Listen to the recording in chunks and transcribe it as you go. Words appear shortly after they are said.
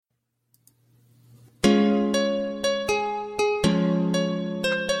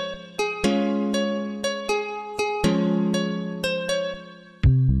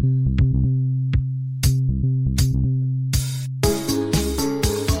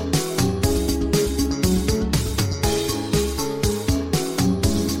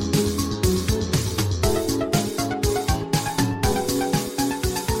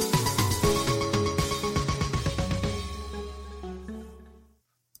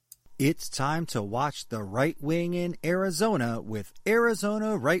It's time to watch the right wing in Arizona with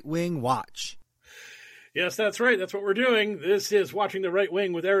Arizona Right Wing Watch. Yes, that's right. That's what we're doing. This is Watching the Right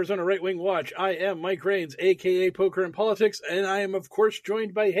Wing with Arizona Right Wing Watch. I am Mike Raines, a.k.a. Poker and Politics, and I am, of course,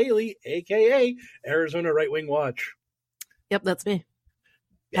 joined by Haley, a.k.a. Arizona Right Wing Watch. Yep, that's me.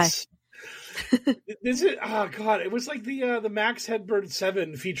 Yes. Hi. This is, oh, God, it was like the Max Hedberg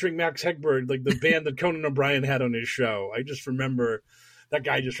 7 featuring Max Hedberg, like the band that Conan O'Brien had on his show. I just remember that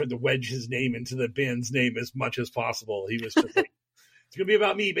guy just tried to wedge his name into the band's name as much as possible. He was just like, it's going to be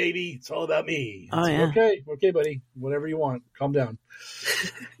about me, baby. It's all about me. Oh, yeah. Okay, buddy. Whatever you want. Calm down.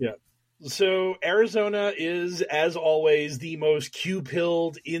 Yeah. So Arizona is, as always, the most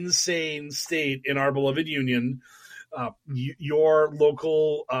Q-pilled, insane state in our beloved union. Your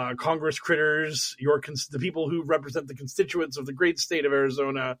local Congress critters, the people who represent the constituents of the great state of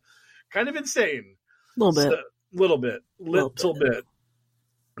Arizona, kind of insane. Little bit.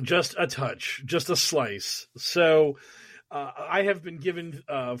 Just a touch, just a slice. So I have been given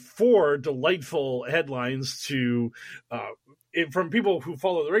 4 delightful headlines from people who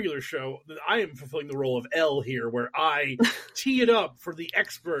follow the regular show. I am fulfilling the role of L here, where I tee it up for the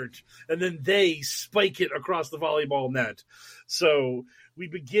expert, and then they spike it across the volleyball net. So we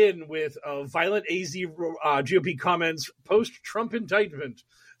begin with violent AZ GOP comments post-Trump indictment.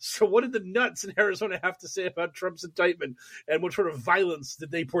 So what did the nuts in Arizona have to say about Trump's indictment, and what sort of violence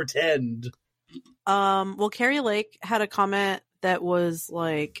did they portend? Well, Carrie Lake had a comment that was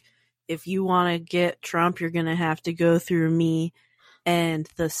like, if you want to get Trump, you're going to have to go through me and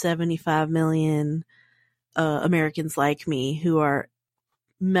the 75 million Americans like me who are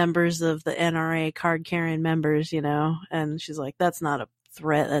members of the NRA, card-carrying members, you know? And she's like, that's not a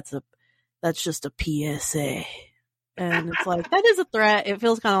threat. That's just a PSA. And it's like, that is a threat. It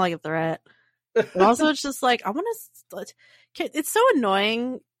feels kind of like a threat. But also, it's just like, it's so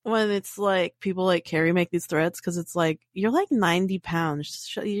annoying when it's like people like Carrie make these threats, because it's like, you're like 90 pounds.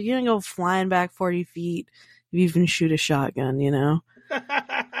 You're going to go flying back 40 feet. You even shoot a shotgun, you know?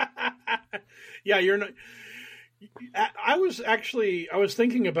 Yeah, you're not. I was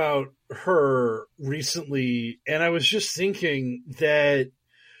thinking about her recently, and I was just thinking that,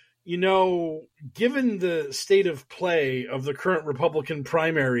 you know, given the state of play of the current Republican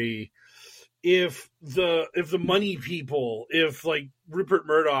primary, if the money people, if like Rupert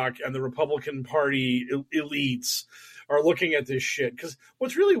Murdoch and the Republican Party elites are looking at this shit, because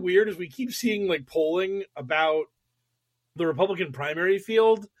what's really weird is we keep seeing like polling about the Republican primary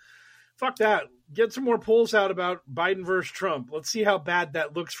field. Fuck that. Get some more polls out about Biden versus Trump. Let's see how bad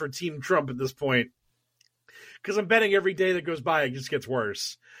that looks for Team Trump at this point. Because I'm betting every day that goes by, it just gets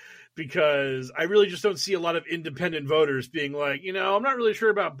worse. Because I really just don't see a lot of independent voters being like, you know, I'm not really sure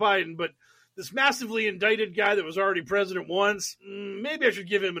about Biden, but this massively indicted guy that was already president once, maybe I should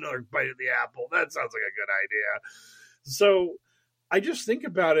give him another bite at the apple. That sounds like a good idea. So I just think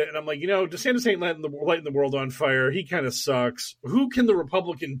about it, and I'm like, you know, DeSantis ain't lighting the world on fire. He kind of sucks. Who can the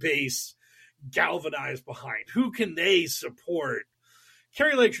Republican base galvanize behind? Who can they support?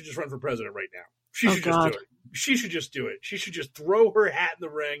 Carrie Lake should just run for president right now. She should just do it. She should just do it. She should just throw her hat in the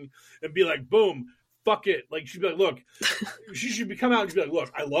ring and be like, boom, fuck it. Like, she'd be like, look, she should come out and be like,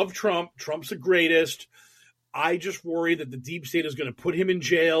 look, I love Trump. Trump's the greatest. I just worry that the deep state is going to put him in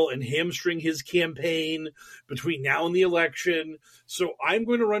jail and hamstring his campaign between now and the election. So I'm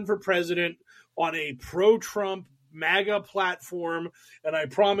going to run for president on a pro-Trump MAGA platform, and I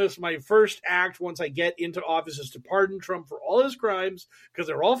promise my first act once I get into office is to pardon Trump for all his crimes, because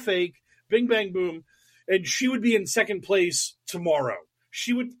they're all fake. Bing, bang, boom. And she would be in second place tomorrow.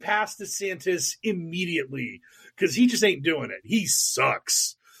 She would pass DeSantis immediately, because he just ain't doing it. He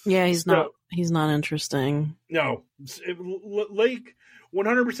sucks. Yeah, he's not interesting. No. Lake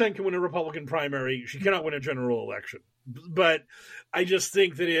 100% can win a Republican primary. She cannot win a general election. But I just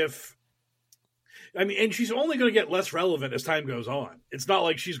think that and she's only going to get less relevant as time goes on. It's not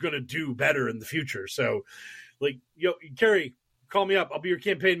like she's going to do better in the future. So, like, yo, Carrie, call me up. I'll be your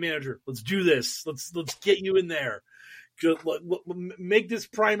campaign manager. Let's do this. Let's get you in there. Make this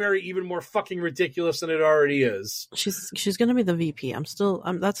primary even more fucking ridiculous than it already is. She's going to be the VP.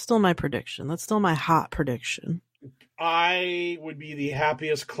 That's still my prediction. That's still my hot prediction. I would be the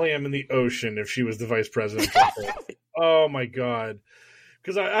happiest clam in the ocean if she was the vice president. Oh my God.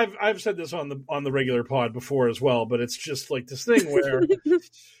 Because I've said this on the regular pod before as well, but it's just like this thing where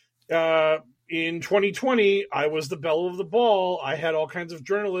in 2020, I was the belle of the ball. I had all kinds of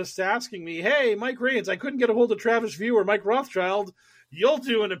journalists asking me, hey, Mike Raines, I couldn't get a hold of Travis View or Mike Rothschild. You'll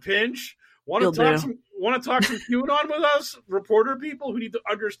do in a pinch. Want to talk some QAnon with us? Reporter people who need to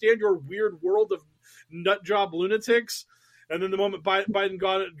understand your weird world of nut job lunatics? And then the moment Biden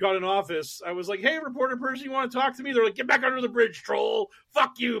got in office, I was like, hey, reporter person, you want to talk to me? They're like, get back under the bridge, troll.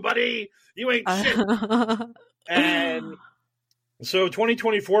 Fuck you, buddy. You ain't shit. And so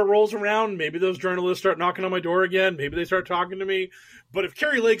 2024 rolls around. Maybe those journalists start knocking on my door again. Maybe they start talking to me. But if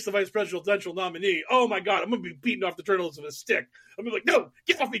Kari Lake's the vice presidential nominee, oh my God, I'm going to be beating off the journalists with a stick. I'm going to be like, no,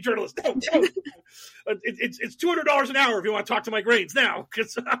 get off me, journalists. No. It's $200 an hour if you want to talk to my grains now,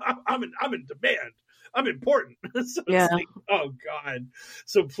 because I'm in demand. I'm important. So yeah. It's like, oh God.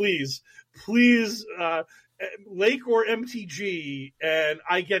 So please, Lake or MTG, and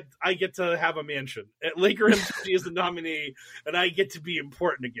I get to have a mansion. Lake or MTG is the nominee, and I get to be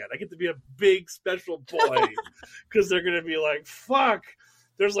important again. I get to be a big special boy, because they're going to be like, fuck,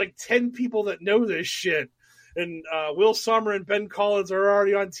 there's like 10 people that know this shit, and Will Sommer and Ben Collins are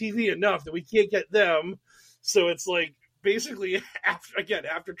already on TV enough that we can't get them. So it's like, basically,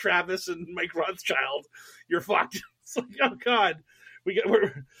 after Travis and Mike Rothschild, you're fucked. It's like, oh God,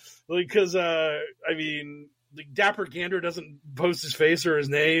 because Dapper Gander doesn't post his face or his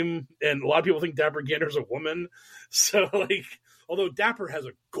name, and a lot of people think Dapper Gander's a woman. So although Dapper has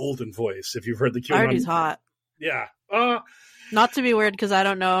a golden voice, if you've heard the QAnon. I heard he's hot. Yeah. Not to be weird, because I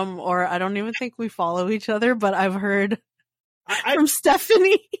don't know him, or I don't even think we follow each other, but I've heard from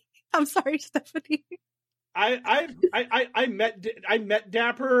Stephanie. I'm sorry, Stephanie. I met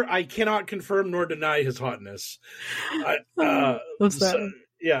Dapper. I cannot confirm nor deny his hotness. What's that? So,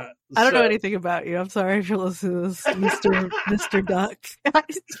 yeah. I don't know anything about you. I'm sorry if you're listening to this, Mr. Duck. I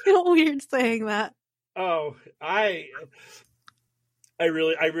feel weird saying that. Oh, I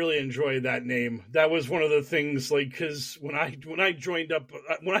really enjoy that name. That was one of the things, like, because when I joined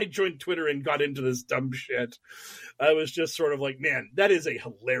Twitter and got into this dumb shit, I was just sort of like, man, that is a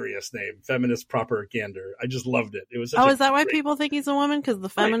hilarious name, Feminist Propagander. I just loved it. It was. Is that why people think he's a woman? Because the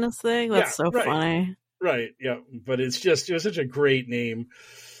feminist thing? That's so funny. Right. Yeah. But it was such a great name.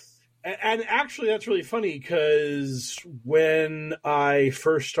 And actually, that's really funny, because when I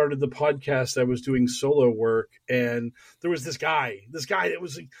first started the podcast, I was doing solo work, and there was this guy that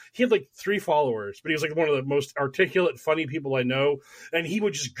was, he had like 3 followers, but he was like one of the most articulate, funny people I know. And he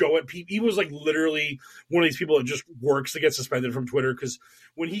would just go at people. He was like literally one of these people that just works to get suspended from Twitter, because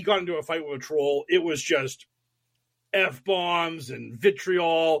when he got into a fight with a troll, it was just F-bombs and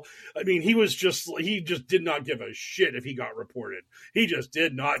vitriol. I mean, he just did not give a shit if he got reported. He just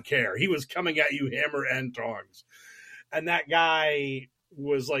did not care. He was coming at you hammer and tongs. And that guy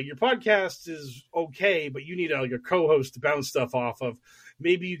was like, your podcast is okay, but you need a co-host to bounce stuff off of.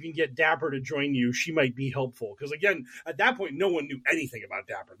 Maybe you can get Dapper to join you. She might be helpful. Because again, at that point, no one knew anything about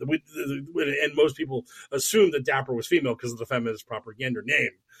Dapper. And most people assumed that Dapper was female because of the Feminist Propagander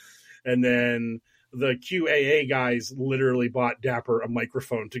name. And then the QAA guys literally bought Dapper a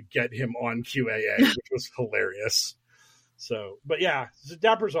microphone to get him on QAA, which was hilarious. So, but yeah,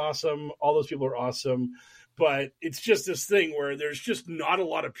 Dapper's awesome. All those people are awesome. But it's just this thing where there's just not a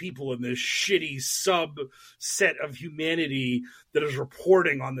lot of people in this shitty subset of humanity that is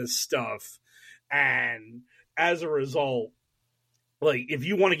reporting on this stuff. And as a result, like, if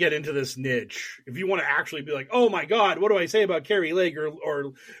you want to get into this niche, if you want to actually be like, oh my God, what do I say about Kari Lake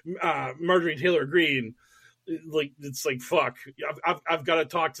or Marjorie Taylor Greene? Like, it's like, fuck, I've got to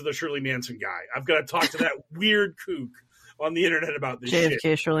talk to the Shirley Manson guy. I've got to talk to that weird kook on the internet about this JFK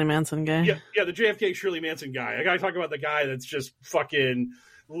shit. Shirley Manson guy. Yeah, the JFK Shirley Manson guy. I got to talk about the guy that's just fucking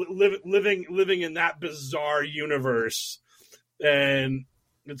living in that bizarre universe. And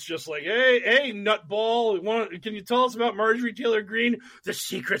it's just like, hey, nutball, can you tell us about Marjorie Taylor Greene? The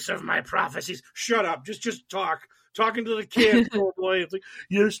secrets of my prophecies. Shut up. Just talk. Talking to the can, poor boy. It's like,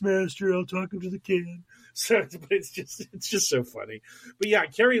 yes, master, I'll talk to the can. So it's just so funny. But yeah,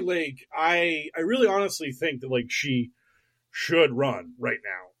 Kari Lake, I really honestly think that, like, she should run right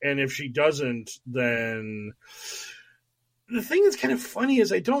now. And if she doesn't, then the thing that's kind of funny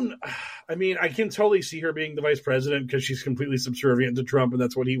is I can totally see her being the vice president because she's completely subservient to Trump and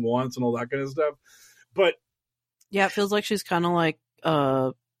that's what he wants and all that kind of stuff. But yeah, it feels like she's kind of like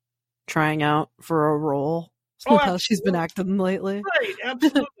trying out for a role. How she's been acting lately. Right,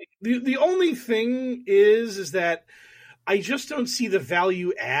 absolutely. The only thing is that I just don't see the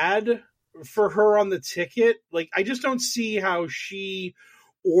value add for her on the ticket. Like, I just don't see how she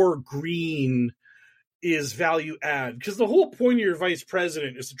or Green is value add, because the whole point of your vice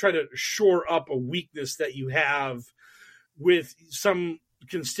president is to try to shore up a weakness that you have with some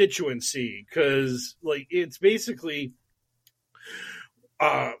constituency, because like it's basically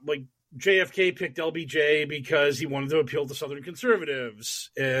like JFK picked LBJ because he wanted to appeal to Southern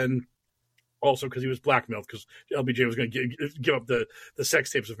conservatives, and Also, because he was blackmailed, because LBJ was going to give up the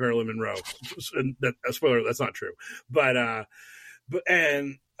sex tapes of Marilyn Monroe. And spoiler, that's not true. But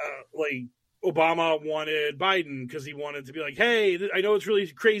like Obama wanted Biden because he wanted to be like, hey, I know it's really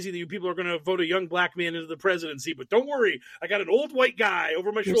crazy that you people are going to vote a young black man into the presidency, but don't worry, I got an old white guy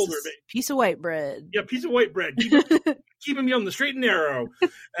over my shoulder. Piece of white bread. Yeah, piece of white bread. Keep him young, the straight and narrow.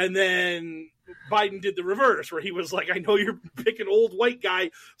 And then Biden did the reverse, where he was like, I know you're picking old white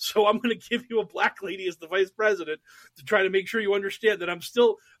guy, so I'm going to give you a black lady as the vice president to try to make sure you understand that I'm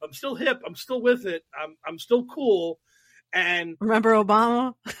still hip, I'm still with it, I'm still cool. And remember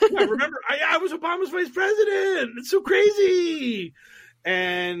Obama? Yeah, remember I was Obama's vice president. It's so crazy.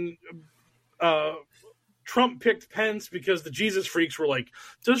 And Trump picked Pence because the Jesus freaks were like,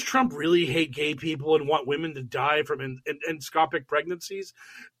 does Trump really hate gay people and want women to die from endoscopic pregnancies?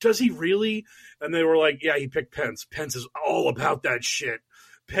 Does he really? And they were like, yeah, he picked Pence. Pence is all about that shit.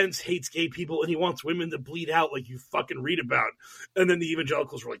 Pence hates gay people and he wants women to bleed out like you fucking read about. And then the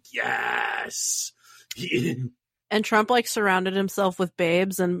evangelicals were like, yes. And Trump like surrounded himself with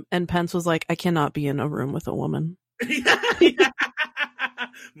babes, and Pence was like, I cannot be in a room with a woman. Yeah.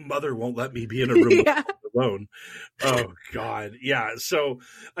 Mother won't let me be in a room alone. Oh God. Yeah. So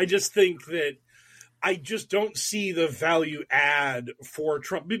I just think that I just don't see the value add for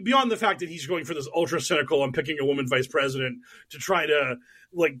Trump beyond the fact that he's going for this ultra cynical, I'm picking a woman vice president to try to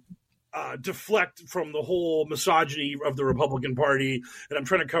like deflect from the whole misogyny of the Republican Party, and I'm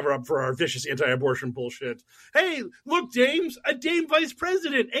trying to cover up for our vicious anti-abortion bullshit. Hey, look, Dames, a dame vice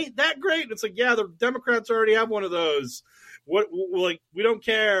president, ain't that great? And it's like, yeah, the Democrats already have one of those. What, like, we don't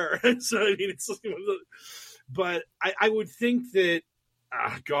care. So I mean, it's but I would think that,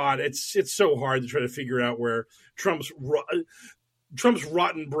 God, it's so hard to try to figure out where Trump's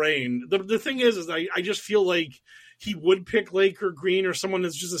rotten brain. The thing is I just feel like he would pick Lake or Green or someone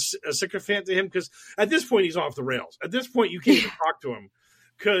that's just a sycophant to him, because at this point he's off the rails. At this point you can't even talk to him,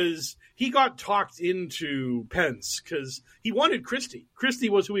 because he got talked into Pence because he wanted Christie.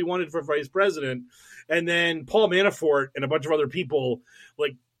 Christie was who he wanted for vice president, and then Paul Manafort and a bunch of other people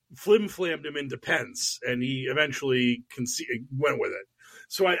like flim-flammed him into Pence, and he eventually went with it.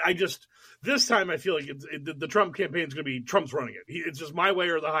 So I just, this time I feel like the Trump campaign is going to be Trump's running it. It's just my way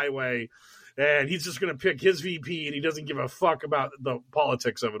or the highway. And he's just going to pick his VP, and he doesn't give a fuck about the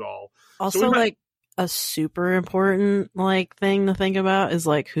politics of it all. Also, so like, a super important, like, thing to think about is,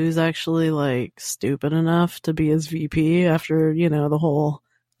 like, who's actually, like, stupid enough to be his VP after, you know, the whole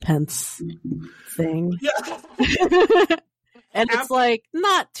Pence thing. Yeah. And it's, like,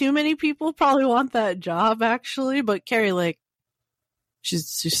 not too many people probably want that job, actually, but Carrie Lake, she's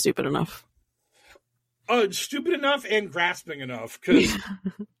stupid enough. Stupid enough and grasping enough, because...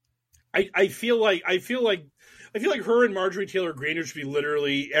 I feel like her and Marjorie Taylor Greene should be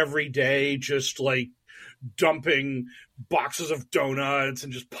literally every day just like dumping boxes of donuts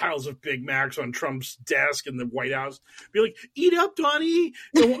and just piles of Big Macs on Trump's desk in the White House. Be like, eat up, Donnie.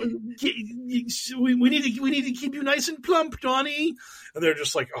 We need to keep you nice and plump, Donnie. And they're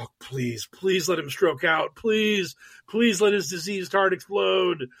just like, oh, please let him stroke out. Please let his diseased heart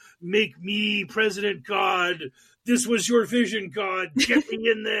explode. Make me President God. This was your vision, God. Get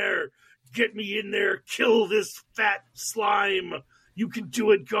me in there. Get me in there. Kill this fat slime. You can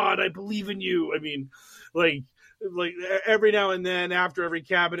do it, God. I believe in you. I mean, like every now and then after every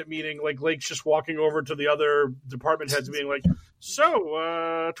cabinet meeting, like Lake's just walking over to the other department heads being like,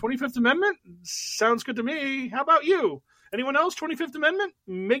 so, 25th Amendment? Sounds good to me. How about you? Anyone else? 25th Amendment?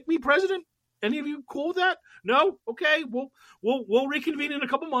 Make me president? Any of you cool with that? No? Okay, we'll reconvene in a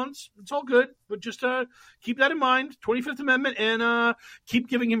couple months. It's all good, but just keep that in mind. 25th Amendment, and keep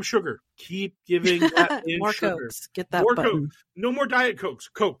giving him sugar. Keep giving that in more sugar. Cokes. Get that more button. Coke. No more Diet Cokes.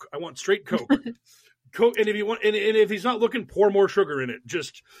 Coke. I want straight Coke. Coke, and if you want, and if he's not looking, pour more sugar in it.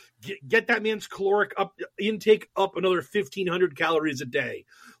 Just get that man's caloric intake up another 1,500 calories a day.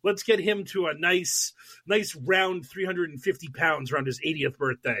 Let's get him to a nice round 350 pounds around his 80th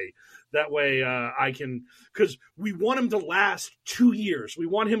birthday. That way I can, because we want him to last 2 years. We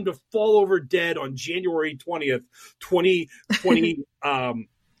want him to fall over dead on January 20th,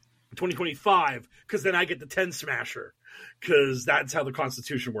 2025, because then I get the 10 smasher, because that's how the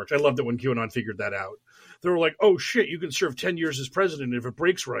Constitution works. I loved it when QAnon figured that out. They were like, oh shit, you can serve 10 years as president if it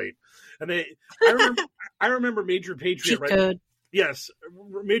breaks right. And I remember Major Patriot, right? Yes,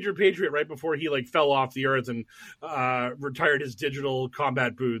 Major Patriot, right before he like fell off the earth and retired his digital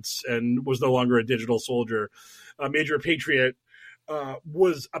combat boots and was no longer a digital soldier. Major Patriot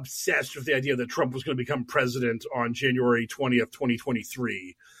was obsessed with the idea that Trump was going to become president on January 20th,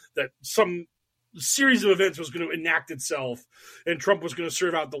 2023. That some series of events was going to enact itself, and Trump was going to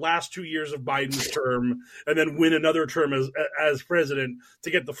serve out the last 2 years of Biden's term and then win another term as president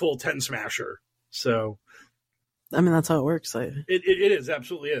to get the full 10 smasher. So, I mean, that's how it works. It is,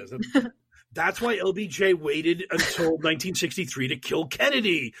 absolutely is. That's why LBJ waited until 1963 to kill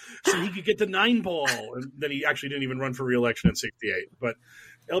Kennedy so he could get the 9 ball. And then he actually didn't even run for re-election in 68. But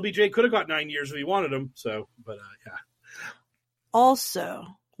LBJ could have got 9 years if he wanted him. So, but yeah. Also,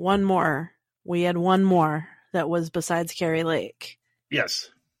 one more. We had one more that was besides Carrie Lake. Yes.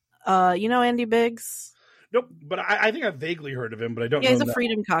 You know Andy Biggs? Nope, but I think I've vaguely heard of him, but I don't know. He's a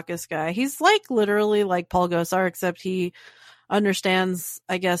Freedom Caucus guy. He's like literally like Paul Gosar, except he understands,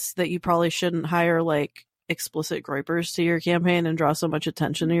 I guess, that you probably shouldn't hire like explicit GOP'ers to your campaign and draw so much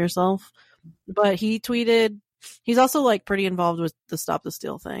attention to yourself. But he tweeted, he's also like pretty involved with the Stop the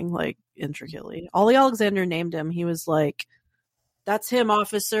Steal thing, like intricately. Ollie Alexander named him. He was like, "That's him,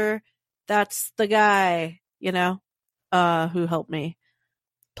 officer. That's the guy, you know, who helped me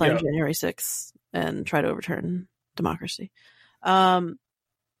plan January 6th and try to overturn democracy."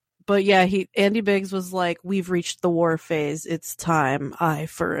 But yeah, Andy Biggs was like, "We've reached the war phase. It's time, eye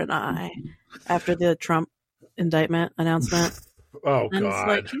for an eye," after the Trump indictment announcement. Oh, and God. It's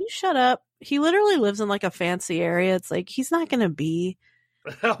like, can you shut up? He literally lives in like a fancy area. It's like, he's not going to be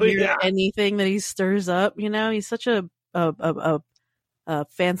near anything that he stirs up. You know, he's such a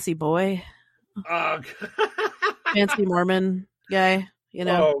fancy boy. Fancy Mormon guy, you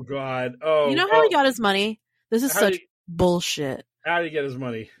know. Oh, God. Oh, you know how he got his money? This is such bullshit. How did he get his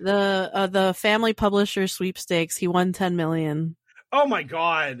money? The family publisher sweepstakes. He won $10 million. Oh my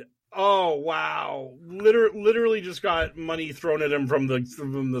God! Oh wow! Literally just got money thrown at him from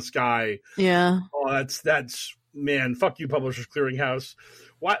the sky. Yeah. Oh, that's man. Fuck you, Publishers Clearinghouse.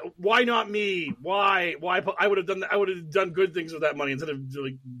 Why not me? Why? I would have done that. I would have done good things with that money instead of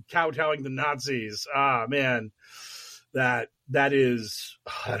like kowtowing the Nazis. Ah, man, that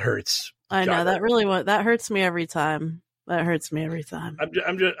hurts. I know that hurts me every time. That hurts me every time.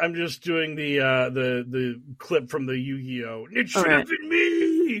 I'm just doing the clip from the Yu-Gi-Oh. It should have been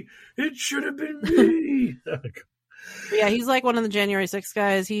me. It should have been me. Yeah, he's like one of the January 6th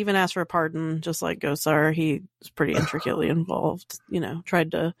guys. He even asked for a pardon, just like Gosar. He's pretty intricately involved. You know, tried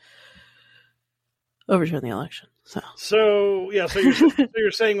to overturn the election. So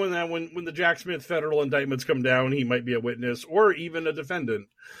you're saying when the Jack Smith federal indictments come down, he might be a witness or even a defendant.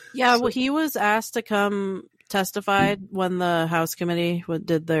 Yeah, well, he was asked to come testify when the House committee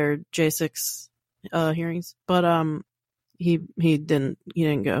did their J6 hearings, but he didn't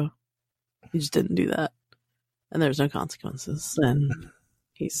go. He just didn't do that, and there's no consequences, and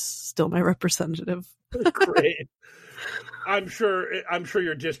he's still my representative. Great. I'm sure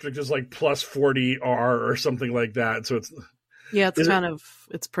your district is like plus 40 R or something like that. So it's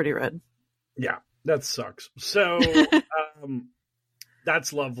it's pretty red. Yeah, that sucks. So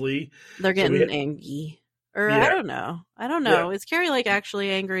that's lovely. They're getting angry. Or yeah. I don't know. Yeah. Is Carrie Lake actually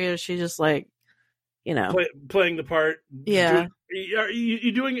angry, or is she just like, you know, playing the part? Yeah.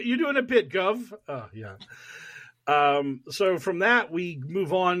 You doing a bit, Gov? Oh yeah. So from that we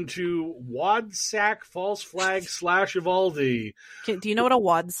move on to Wadsack false flag / Uvalde. Do you know what a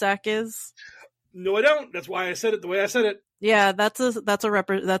Wadsack is? No, I don't. That's why I said it the way I said it. Yeah, that's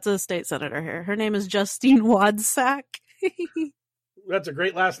a state senator here. Her name is Justine Wadsack. That's a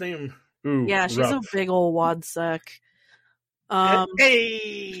great last name. Ooh, yeah, she's rough. A big old Wadsack.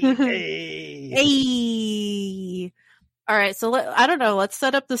 Hey. All right, so I don't know. Let's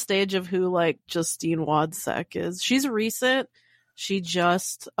set up the stage of who like Justine Wadsack is. She's recent. She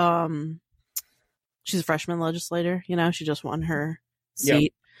just she's a freshman legislator. You know, she just won her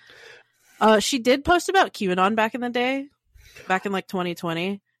seat. Yep. She did post about QAnon back in the day, back in like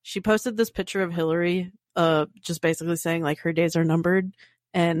 2020. She posted this picture of Hillary, just basically saying like her days are numbered,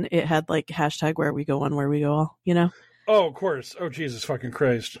 and it had like hashtag where we go one, where we go all. You know. Oh, of course. Oh, Jesus fucking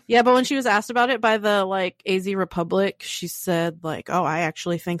Christ. Yeah, but when she was asked about it by the, like, AZ Republic, she said, like, oh, I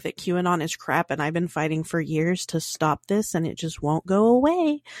actually think that QAnon is crap, and I've been fighting for years to stop this, and it just won't go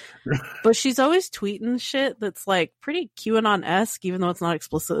away. But she's always tweeting shit that's, like, pretty QAnon-esque, even though it's not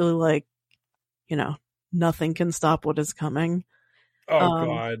explicitly, like, you know, nothing can stop what is coming. Oh,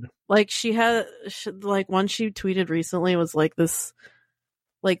 God. Like, one she tweeted recently was, like, this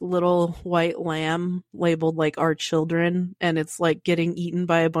like little white lamb labeled like our children, and it's like getting eaten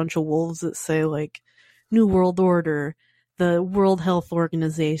by a bunch of wolves that say like New World Order, the World Health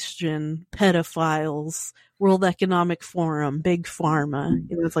Organization, pedophiles, World Economic Forum, Big Pharma.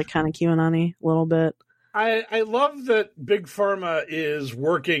 You know, it's like kind of QAnon-y a little bit. I love that Big Pharma is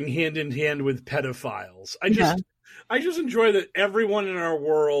working hand in hand with pedophiles. I just enjoy that everyone in our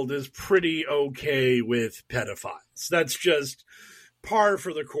world is pretty okay with pedophiles. That's just par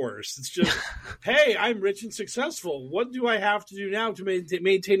for the course. It's just, hey, I'm rich and successful. What do I have to do now to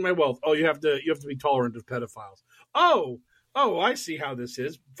maintain my wealth? Oh, you have to be tolerant of pedophiles. Oh, I see how this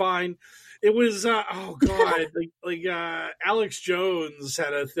is. Fine. It was Alex Jones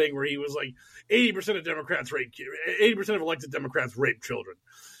had a thing where he was like 80% of Democrats rape 80% of elected Democrats rape children.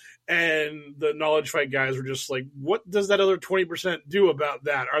 And the knowledge fight guys were just like, what does that other 20% do about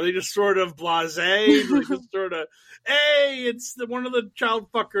that? Are they just sort of blasé? Like just sort of, hey, it's one of the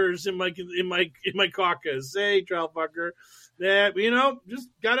child fuckers in my caucus. Hey, child fucker. That, just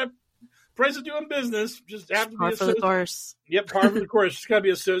gotta price of doing business. Just have to par be for the course. Yep, par for the course. Just gotta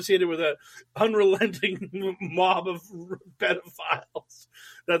be associated with an unrelenting mob of pedophiles.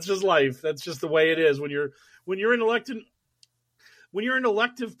 That's just life. That's just the way it is when you're in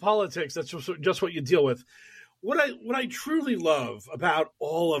elective politics. That's just what you deal with. What I truly love about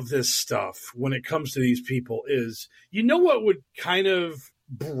all of this stuff when it comes to these people is, what would kind of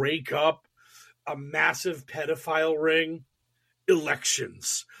break up a massive pedophile ring?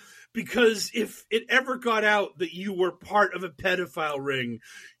 Elections. Because if it ever got out that you were part of a pedophile ring,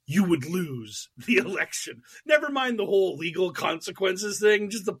 you would lose the election. Never mind the whole legal consequences thing,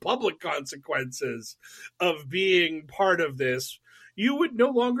 just the public consequences of being part of this. You would no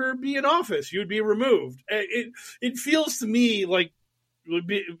longer be in office. You would be removed. It feels to me like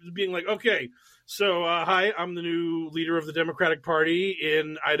being like, okay, so hi, I'm the new leader of the Democratic Party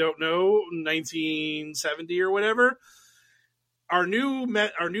in, 1970 or whatever. Our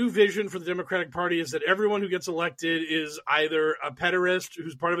new vision for the Democratic Party is that everyone who gets elected is either a pederast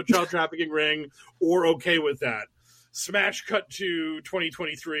who's part of a child trafficking ring or okay with that. Smash cut to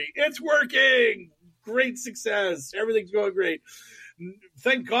 2023. It's working. Great success. Everything's going great.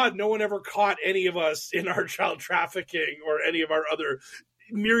 Thank God no one ever caught any of us in our child trafficking or any of our other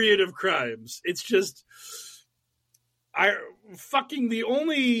myriad of crimes. It's just, the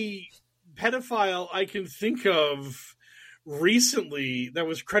only pedophile I can think of recently that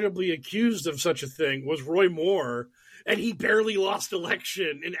was credibly accused of such a thing was Roy Moore, and he barely lost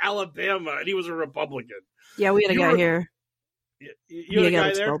election in Alabama, and he was a Republican. Yeah, we had a guy here. You had a guy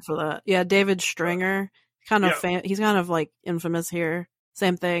expelled for that. Yeah, David Stringer. He's kind of like infamous here.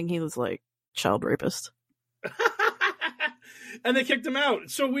 Same thing. He was like child rapist. And they kicked him out.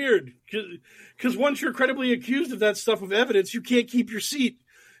 It's so weird because once you're credibly accused of that stuff with evidence, you can't keep your seat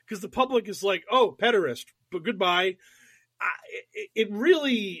because the public is like, oh, pederast, but goodbye.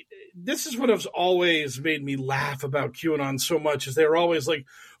 This is what has always made me laugh about QAnon so much, is they're always like,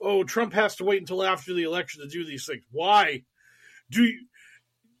 oh, Trump has to wait until after the election to do these things. Why?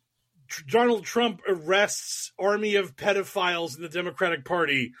 Donald Trump arrests army of pedophiles in the Democratic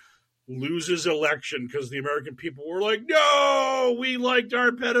Party, loses election because the American people were like, no, we liked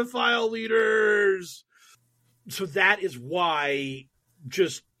our pedophile leaders. So that is why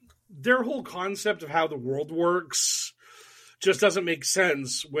just their whole concept of how the world works just doesn't make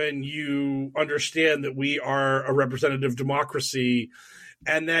sense when you understand that we are a representative democracy,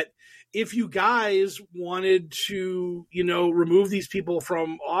 and that if you guys wanted to, remove these people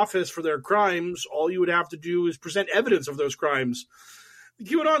from office for their crimes, all you would have to do is present evidence of those crimes.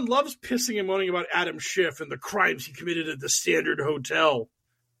 QAnon loves pissing and moaning about Adam Schiff and the crimes he committed at the Standard Hotel.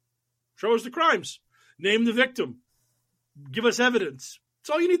 Show us the crimes. Name the victim. Give us evidence. That's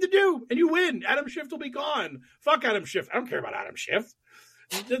all you need to do, and you win. Adam Schiff will be gone. Fuck Adam Schiff. I don't care about Adam Schiff.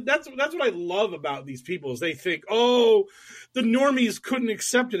 That's what I love about these people, is they think, oh, the normies couldn't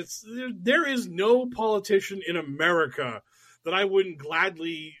accept it. There is no politician in America that I wouldn't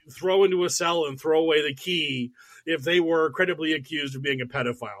gladly throw into a cell and throw away the key if they were credibly accused of being a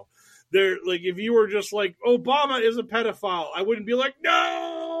pedophile. They're like, if you were just like, Obama is a pedophile, I wouldn't be like,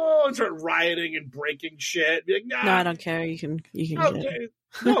 no, and start rioting and breaking shit. Be like, nah. No, I don't care. You can okay.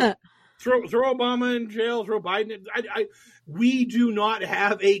 No. Throw Obama in jail, throw Biden in. We do not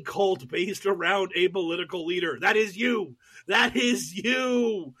have a cult based around a political leader. That is you. That is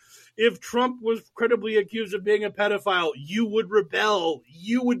you. If Trump was credibly accused of being a pedophile, you would rebel.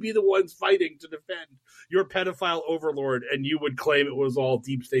 You would be the ones fighting to defend your pedophile overlord, and you would claim it was all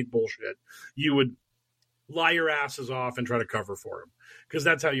deep state bullshit. You would lie your asses off and try to cover for him, because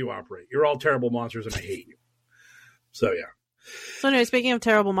that's how you operate. You're all terrible monsters, and I hate you. So, yeah. So anyway, speaking of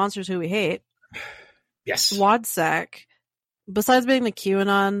terrible monsters who we hate, yes, Wadsack, besides being the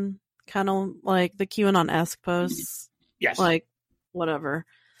QAnon, kind of like the QAnon-esque posts, yes, like whatever,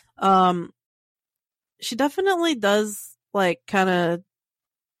 she definitely does like kind of,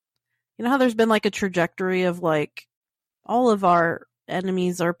 how there's been like a trajectory of like all of our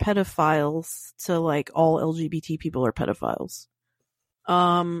enemies are pedophiles to like all LGBT people are pedophiles.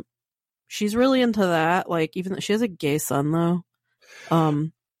 She's really into that. Like, even though she has a gay son though.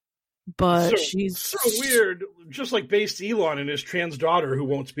 But she's so weird, just like based Elon and his trans daughter who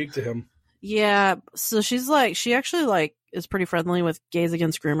won't speak to him. Yeah, so she's like, she actually like is pretty friendly with Gays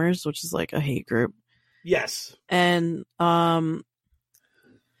Against Groomers, which is like a hate group. Yes. And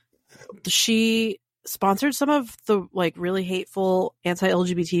she sponsored some of the like really hateful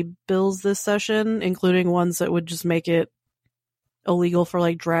anti-LGBT bills this session, including ones that would just make it illegal for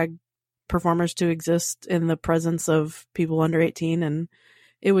like drag performers to exist in the presence of people under 18, and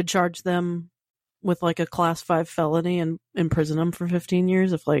it would charge them with like a class 5 felony and imprison them for 15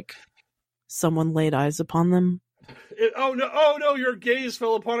 years if like someone laid eyes upon them. Oh no, your gaze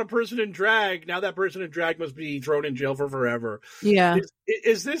fell upon a person in drag. Now that person in drag must be thrown in jail for forever. Yeah.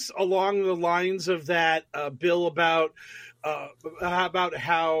 Is this along the lines of that bill about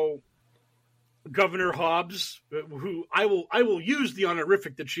how Governor Hobbs, who I will use the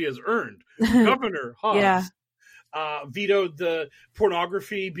honorific that she has earned, Governor Hobbs, vetoed the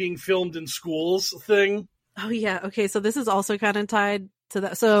pornography being filmed in schools thing? Oh yeah. Okay. So this is also kind of tied to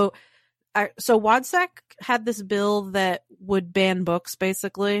that. So WADSEC had this bill that would ban books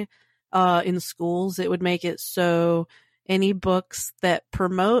basically in schools. It would make it so any books that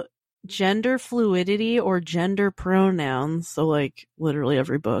promote gender fluidity or gender pronouns, so like literally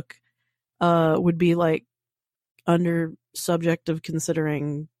every book, would be like under subject of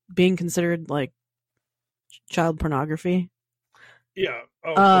being considered like child pornography. Yeah.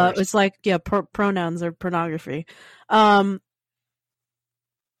 Oh, it's like, yeah, pronouns are pornography. That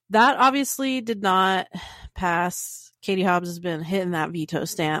obviously did not pass. Katie Hobbs has been hitting that veto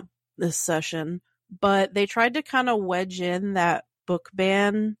stamp this session, but they tried to kind of wedge in that book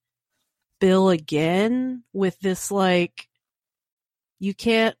ban bill again with this, like, you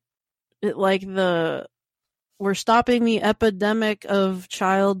can't, we're stopping the epidemic of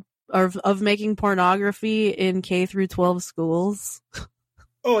making pornography in K through 12 schools.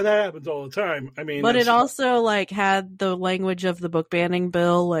 Oh, that happens all the time. I mean, but it also like had the language of the book banning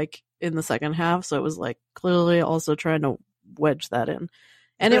bill like in the second half, so it was like clearly also trying to wedge that in.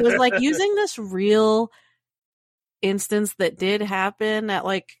 And it was like using this real instance that did happen at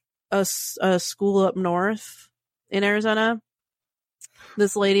like a school up north in Arizona.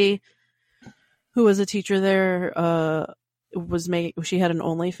 This lady who was a teacher there she had an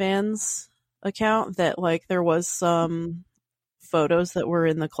OnlyFans account that like there was some photos that were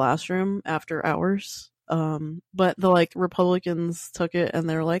in the classroom after hours. But the like Republicans took it and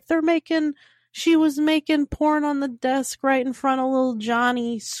they're like, she was making porn on the desk right in front of little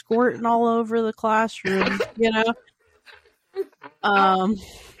Johnny, squirting all over the classroom, you know? So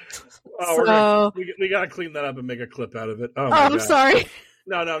we gotta clean that up and make a clip out of it. I'm sorry.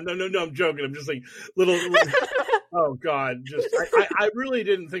 No, I'm joking. I'm just like little oh God, just I really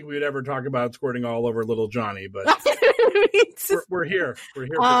didn't think we would ever talk about squirting all over little Johnny, but we're here. We're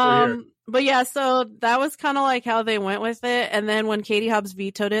here. But yeah, so that was kind of like how they went with it. And then when Katie Hobbs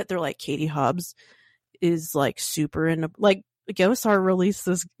vetoed it, they're like, Katie Hobbs is like super into, like, Gosar released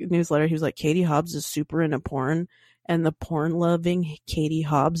this newsletter. He was like, Katie Hobbs is super into porn, and the porn loving Katie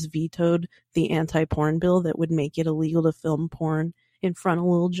Hobbs vetoed the anti-porn bill that would make it illegal to film porn in front of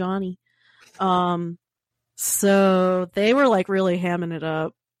little Johnny. So they were like really hamming it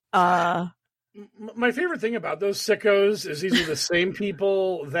up. My favorite thing about those sickos is these are the same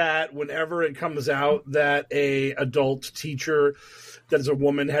people that whenever it comes out that a adult teacher that is a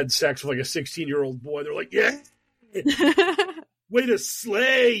woman had sex with like a 16-year-old boy, they're like, yeah, way to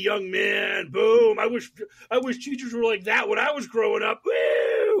slay, young man. Boom. I wish teachers were like that when I was growing up.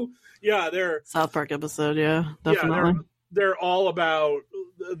 Woo! Yeah, they're South Park episode. Yeah, definitely. Yeah, they're all about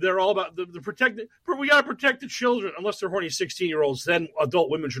the protect. We gotta protect the children, unless they're horny 16-year-olds. Then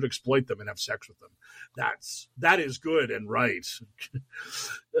adult women should exploit them and have sex with them. That is good and right.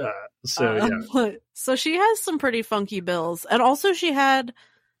 So she has some pretty funky bills, and also she had,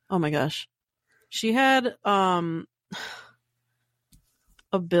 oh my gosh, she had a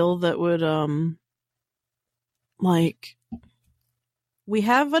bill that would like, we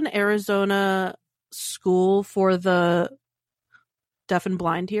have an Arizona school for the deaf and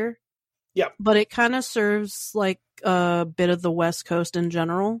blind here. Yeah. But it kind of serves like a bit of the West Coast in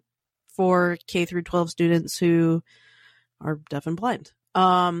general for K through 12 students who are deaf and blind.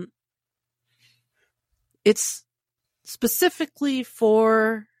 It's specifically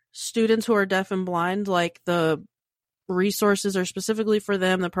for students who are deaf and blind. Like the resources are specifically for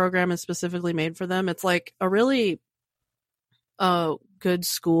them. The program is specifically made for them. It's like a really good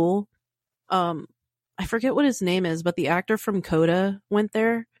school. I I forget what his name is, but the actor from Coda went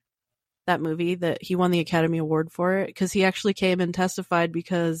there. That movie that he won the Academy Award for it, because he actually came and testified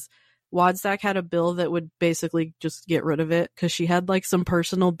because Wadsack had a bill that would basically just get rid of it because she had like some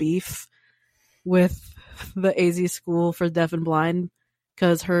personal beef with the AZ School for Deaf and Blind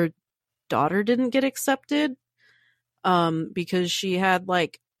because her daughter didn't get accepted because she had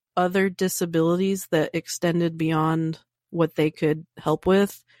like other disabilities that extended beyond what they could help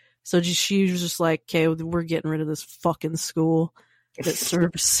with. So she was just like, okay, we're getting rid of this fucking school that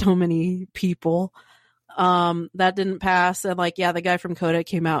serves so many people. That didn't pass. And like, yeah, the guy from Coda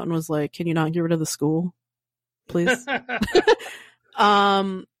came out and was like, can you not get rid of the school, please?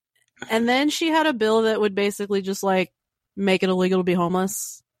 And then she had a bill that would basically just like make it illegal to be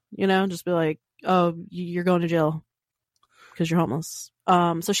homeless, you know, just be like, oh, you're going to jail because you're homeless.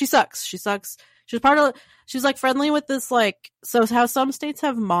 So she sucks. She's like friendly with this, like, so how some states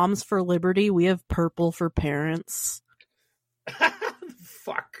have Moms for Liberty, we have Purple for Parents.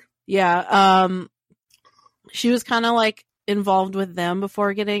 Fuck. Yeah. She was kind of like involved with them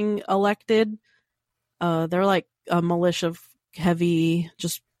before getting elected. They're like a militia of heavy,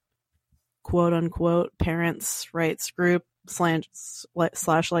 just quote unquote parents' rights group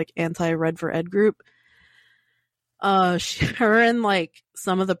slash like anti-Red for Ed group. Her and like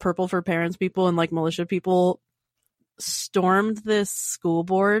some of the Purple for Parents people and like militia people stormed this school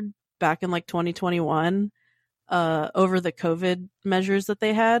board back in like 2021 over the COVID measures that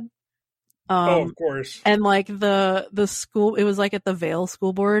they had. Of course. And like the school, it was like at the Vale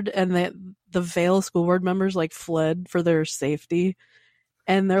School Board, and the Vale School Board members like fled for their safety.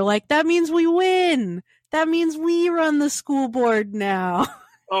 And they're like, that means we win. That means we run the school board now.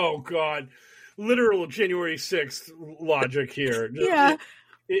 Oh, God. Literal January 6th logic here. Yeah.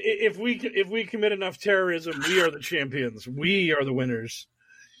 If we commit enough terrorism, we are the champions. We are the winners.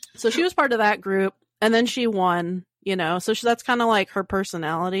 So she was part of that group, and then she won, you know. So that's kind of like her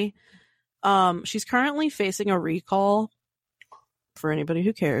personality. She's currently facing a recall. For anybody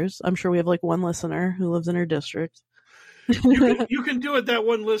who cares, I'm sure we have like one listener who lives in her district. You can do it. That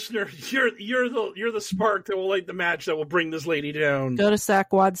one listener, you're the spark that will light the match that will bring this lady down. Go to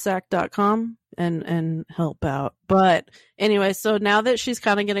sackwadsack.com and help out. But anyway, so now that she's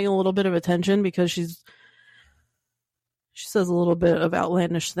kind of getting a little bit of attention because she says a little bit of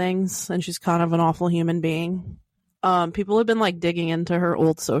outlandish things, and she's kind of an awful human being. People have been like digging into her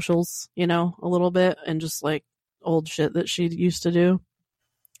old socials, you know, a little bit, and just like old shit that she used to do.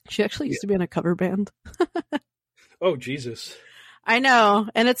 She actually used to be in a cover band. Oh, Jesus. I know.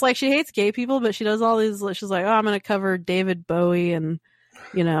 And it's like she hates gay people, but she does all these, she's like, oh, I'm going to cover David Bowie and,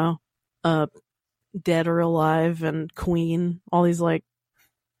 you know, Dead or Alive and Queen, all these like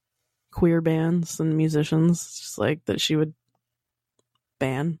queer bands and musicians, just like that she would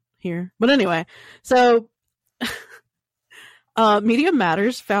ban here. But anyway, so Media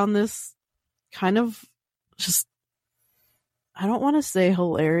Matters found this kind of just, I don't want to say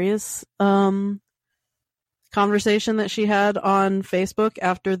hilarious, conversation that she had on Facebook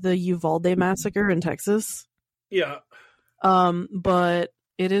after the Uvalde massacre in Texas. Yeah. But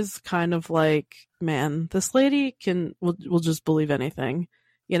it is kind of like, man, this lady will just believe anything,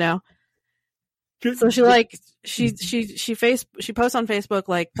 you know? So she like, she posts on Facebook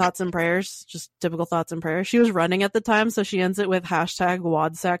like thoughts and prayers, just typical thoughts and prayers. She was running at the time, so she ends it with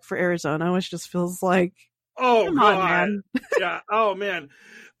 #WadSack for Arizona, which just feels like, oh, come God. on, man. Yeah. Oh, man.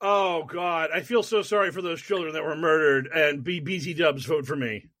 Oh, God. I feel so sorry for those children that were murdered, and BZ Dubs, vote for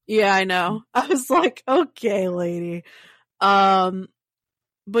me. Yeah, I know. I was like, okay, lady.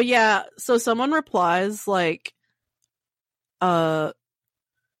 But yeah, so someone replies like, oh,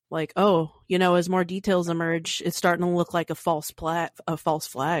 you know, as more details emerge, it's starting to look like a false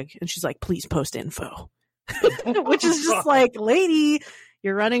flag. And she's like, please post info. Which is just like, lady,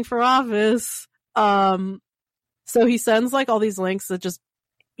 you're running for office. So he sends like all these links that just,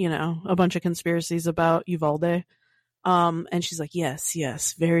 you know, a bunch of conspiracies about Uvalde. And she's like,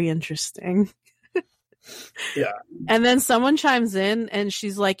 yes, very interesting. Yeah. And then someone chimes in and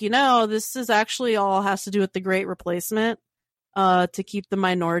she's like, you know, this is actually all has to do with the Great Replacement, to keep the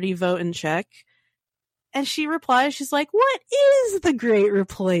minority vote in check. And she replies, she's like, what is the Great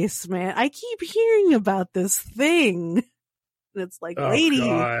Replacement? I keep hearing about this thing. And it's like, lady,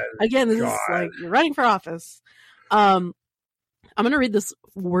 God. again, this is like, you're running for office. I'm going to read this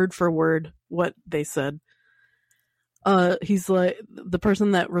word for word, what they said. He's like, the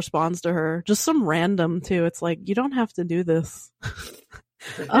person that responds to her, just some random too. It's like, you don't have to do this.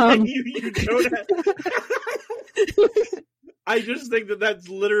 You don't have... I just think that's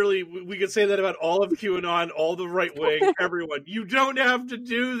literally, we could say that about all of QAnon, all the right wing, everyone. You don't have to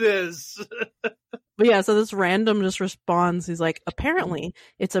do this. But yeah, so this random just responds. He's like, apparently,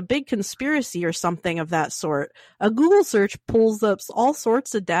 it's a big conspiracy or something of that sort. A Google search pulls up all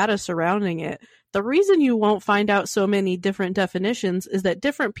sorts of data surrounding it. The reason you won't find out so many different definitions is that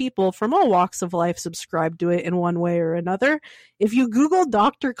different people from all walks of life subscribe to it in one way or another. If you Google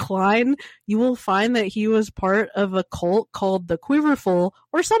Dr. Klein, you will find that he was part of a cult called the Quiverful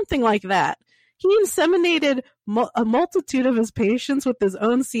or something like that. He inseminated a multitude of his patients with his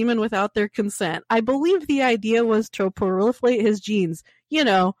own semen without their consent. I believe the idea was to proliferate his genes. You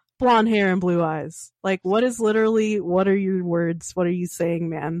know, blonde hair and blue eyes. Like, what are your words? What are you saying,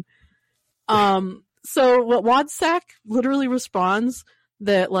 man? So what Wadsack literally responds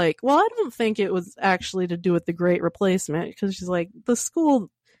that, like, well, I don't think it was actually to do with the Great Replacement, because she's like, the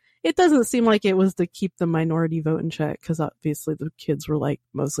school, it doesn't seem like it was to keep the minority vote in check, because obviously the kids were, like,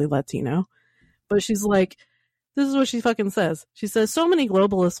 mostly Latino. But she's like, this is what she fucking says. She says, so many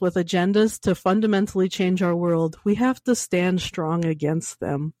globalists with agendas to fundamentally change our world. We have to stand strong against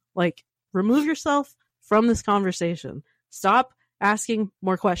them. Like, remove yourself from this conversation. Stop asking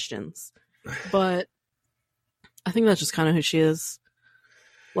more questions. But I think that's just kind of who she is.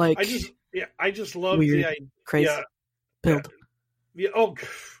 Like, I just love weird, the idea. Crazy.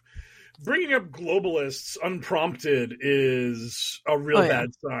 Bringing up globalists unprompted is a real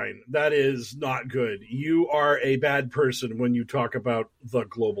bad sign. That is not good. You are a bad person when you talk about the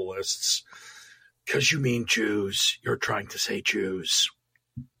globalists, because you mean Jews. You're trying to say Jews.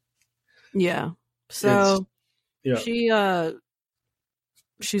 Yeah. So she's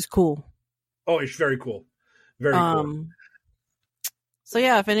cool. Oh, it's very cool. Very cool. So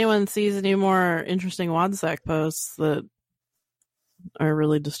yeah, if anyone sees any more interesting Wadsack posts that are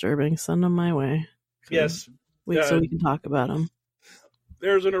really disturbing, send them my way. Yes. So we can talk about them.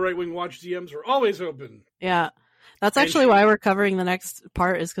 Arizona Right Wing Watch DMs are always open. Yeah. That's actually why we're covering the next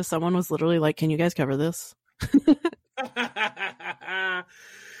part, is because someone was literally like, can you guys cover this?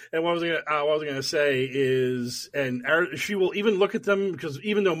 And what I was going to say is, and she will even look at them, because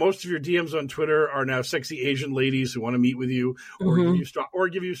even though most of your DMs on Twitter are now sexy Asian ladies who want to meet with you or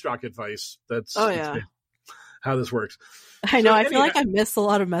give you stock advice. That's how this works. I know. I feel like I miss a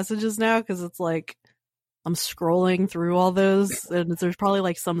lot of messages now, because it's like I'm scrolling through all those, and there's probably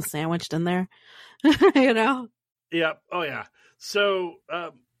like some sandwiched in there. You know? Yeah. Oh yeah. So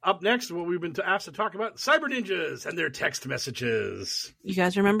up next, what we've been asked to talk about, cyber ninjas and their text messages. You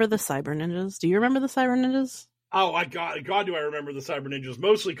guys remember the cyber ninjas? Do you remember the cyber ninjas? Oh, God, do I remember the cyber ninjas?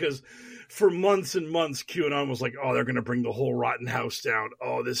 Mostly because for months and months, QAnon was like, oh, they're going to bring the whole rotten house down.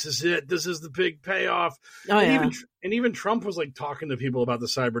 Oh, this is it. This is the big payoff. Oh, and even Trump was like talking to people about the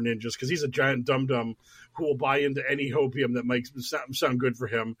cyber ninjas, because he's a giant dum-dum who will buy into any hopium that makes sound good for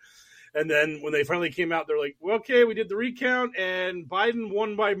him. And then when they finally came out, they're like, well, okay, we did the recount and Biden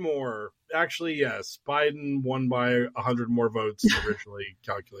won by more. Actually, yes, Biden won by 100 more votes originally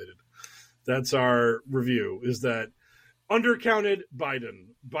calculated. That's our review, is that undercounted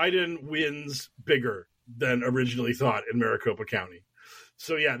Biden. Biden wins bigger than originally thought in Maricopa County.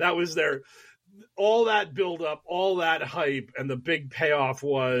 So yeah, that was all that build up, all that hype, and the big payoff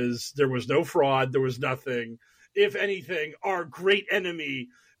was there was no fraud, there was nothing. If anything, our great enemy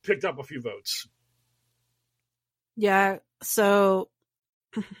picked up a few votes. Yeah, so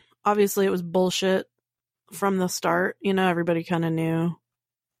obviously it was bullshit from the start. You know, everybody kind of knew,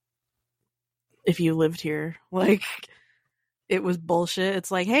 if you lived here, like, it was bullshit.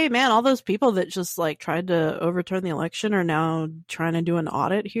 It's like, hey man, all those people that just like tried to overturn the election are now trying to do an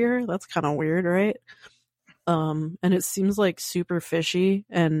audit here. That's kind of weird, right? And it seems like super fishy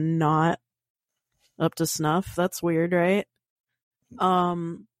and not up to snuff. That's weird, right?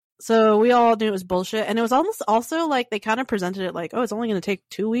 So we all knew it was bullshit, and it was almost also like they kind of presented it like, oh, it's only going to take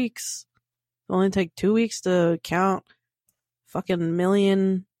 2 weeks. It'll only take 2 weeks to count fucking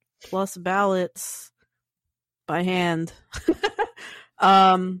million plus ballots by hand.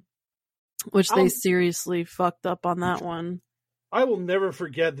 Which they seriously fucked up on that one. I will never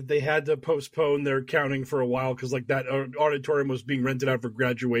forget that they had to postpone their counting for a while, because like that auditorium was being rented out for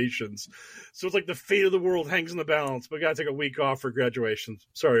graduations. So it's like the fate of the world hangs in the balance. But we got to take a week off for graduations.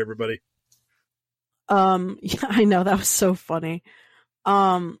 Sorry, everybody. Yeah, I know, that was so funny.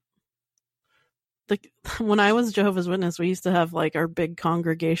 When I was Jehovah's Witness, we used to have like our big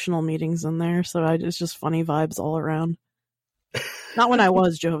congregational meetings in there. So it's just funny vibes all around. Not when I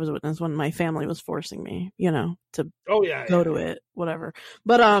was Jehovah's Witness, when my family was forcing me, you know, to go to it, whatever.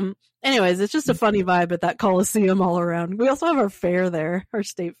 But anyways, it's just a funny vibe at that Coliseum all around. We also have our fair there, our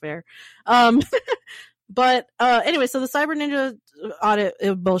state fair. But anyway, so the Cyber Ninja audit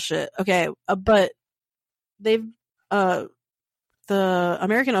bullshit. Okay, but they've the the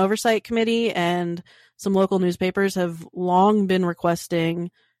American Oversight Committee and some local newspapers have long been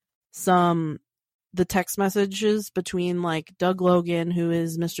requesting the text messages between like Doug Logan, who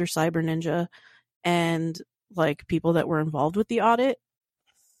is Mr. Cyber Ninja, and like people that were involved with the audit.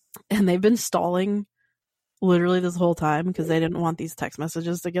 And they've been stalling literally this whole time because they didn't want these text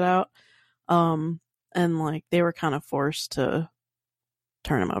messages to get out. And like they were kind of forced to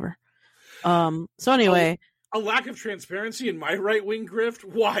turn him over. So anyway, a lack of transparency in my right-wing grift.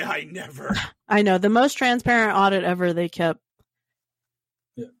 Why I never. I know the most transparent audit ever. They kept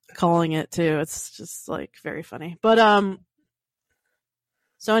calling it too. It's just like very funny. But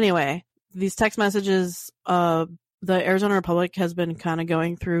so anyway, these text messages, the Arizona Republic has been kind of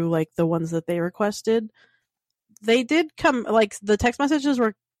going through like the ones that they requested. They did come, like the text messages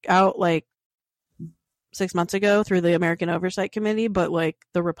were out like 6 months ago through the American Oversight Committee, but like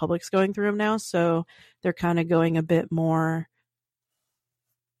the Republic's going through them now, so they're kind of going a bit more,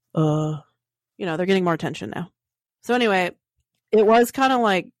 they're getting more attention now. So anyway, it was kind of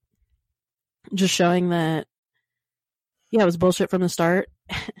like just showing that, it was bullshit from the start.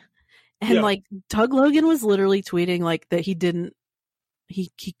 And like Doug Logan was literally tweeting like that he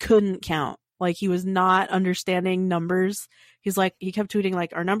couldn't count. Like he was not understanding numbers. He's like, he kept tweeting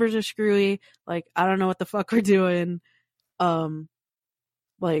like, our numbers are screwy. Like, I don't know what the fuck we're doing.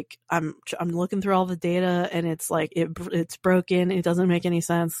 Like I'm looking through all the data and it's like, it's broken. It doesn't make any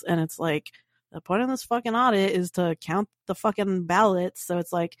sense. And it's like, the point of this fucking audit is to count the fucking ballots. So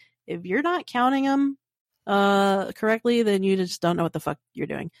it's like, if you're not counting them, correctly, then you just don't know what the fuck you're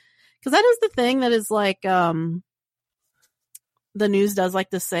doing. Cause that is the thing that is like, the news does like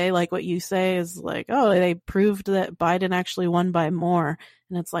to say, like what you say is like, oh, they proved that Biden actually won by more.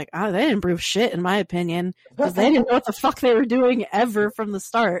 And it's like, they didn't prove shit, in my opinion, because they didn't know what the fuck they were doing ever from the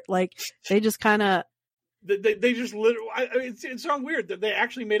start. Like, they just kind of... They just literally... It's so weird that they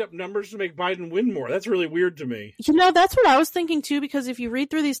actually made up numbers to make Biden win more. That's really weird to me. That's what I was thinking, too, because if you read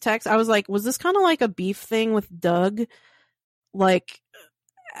through these texts, I was like, was this kind of like a beef thing with Doug? Like...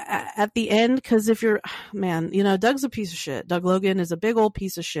 at the end, because if you're, man, Doug's a piece of shit. Doug Logan is a big old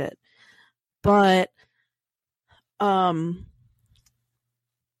piece of shit. But,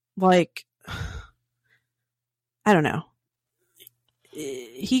 like, I don't know.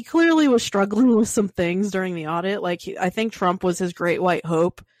 He clearly was struggling with some things during the audit. Like, I think Trump was his great white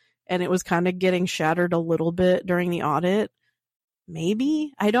hope, and it was kind of getting shattered a little bit during the audit.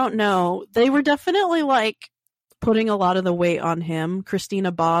 Maybe? I don't know. They were definitely, like, putting a lot of the weight on him.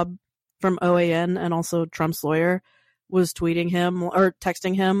 Christina Bobb from OAN and also Trump's lawyer was tweeting him or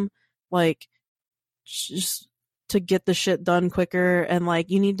texting him like just to get the shit done quicker and like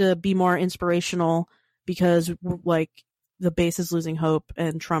you need to be more inspirational because like the base is losing hope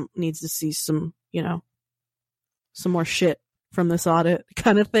and Trump needs to see some more shit from this audit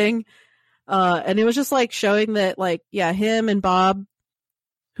kind of thing. And it was just like showing that like, him and Bob,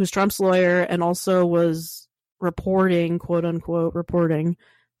 who's Trump's lawyer and also was reporting, quote unquote, reporting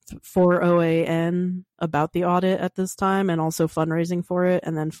for OAN about the audit at this time and also fundraising for it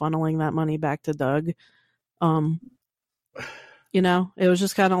and then funneling that money back to Doug. It was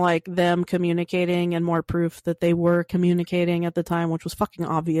just kind of like them communicating and more proof that they were communicating at the time, which was fucking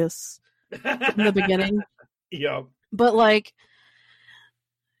obvious from the beginning. Yeah. But like,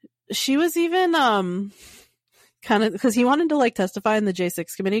 she was even kind of, because he wanted to like testify in the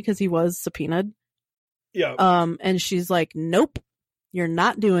J6 committee because he was subpoenaed. Yeah. And she's like, nope, you're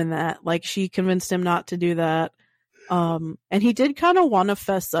not doing that. Like she convinced him not to do that. And he did kind of want to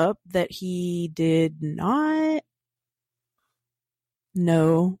fess up that he did not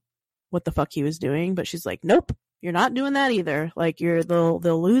know what the fuck he was doing, but she's like, nope, you're not doing that either. Like they'll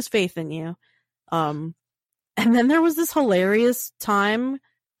lose faith in you. And then there was this hilarious time,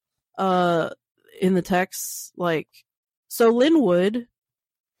 in the text, like, so Lynn Wood,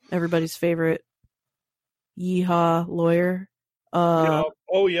 everybody's favorite yeehaw lawyer.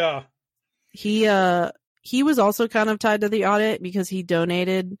 Oh yeah. He was also kind of tied to the audit because he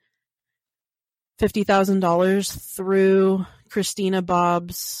donated $50,000 through Christina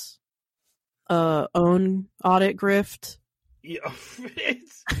Bobb's own audit grift. Yeah,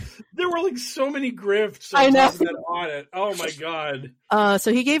 there were like so many grifts. I know. That audit. Oh my god.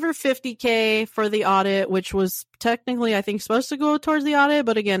 So he gave her $50K for the audit, which was technically, I think, supposed to go towards the audit,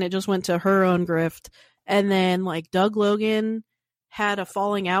 but again, it just went to her own grift. And then, like, Doug Logan had a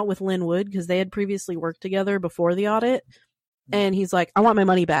falling out with Lynn Wood because they had previously worked together before the audit. And he's like, I want my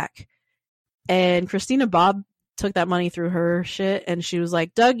money back. And Christina Bobb took that money through her shit, and she was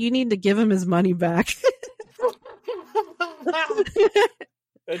like, Doug, you need to give him his money back.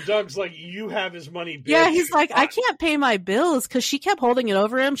 And Doug's like, you have his money, bitch. Yeah, he's like, I can't pay my bills because she kept holding it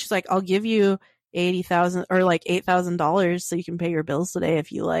over him. She's like, I'll give you $80,000 or like $8,000 so you can pay your bills today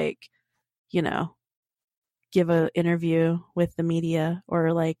if you like, you know, give an interview with the media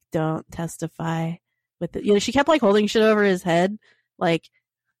or like don't testify with it. You know, she kept like holding shit over his head, like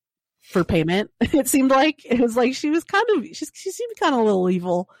for payment. It seemed like it was like she seemed kind of a little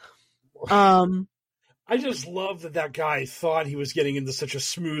evil. I just love that guy thought he was getting into such a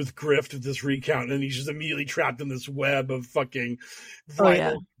smooth grift with this recount, and he's just immediately trapped in this web of fucking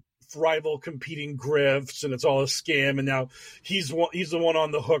rival competing grifts, and it's all a scam. And now he's the one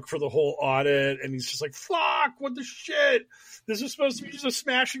on the hook for the whole audit, and he's just like, "Fuck! What the shit? This is supposed to be just a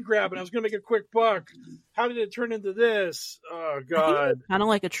smash and grab, and I was gonna make a quick buck. How did it turn into this? Oh god!" Kind of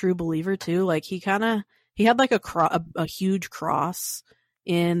like a true believer too. Like he had like a huge cross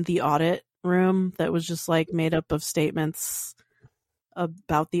in the audit room that was just like made up of statements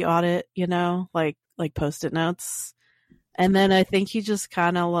about the audit, you know, like post-it notes. And then I think he just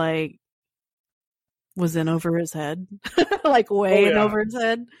kind of like was in over his head, like way in over his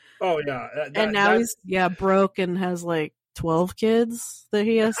head. Oh yeah. And now he's broke and has like 12 kids that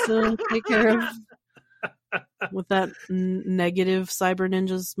he has to take care of with that negative Cyber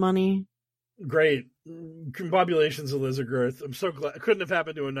Ninjas money. Great. Congratulations, Elizabeth. I'm so glad. It couldn't have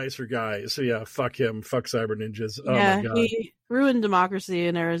happened to a nicer guy. So yeah, fuck him. Fuck Cyber Ninjas. Oh my god. He ruined democracy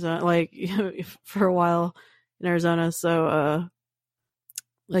in Arizona, like for a while in Arizona. So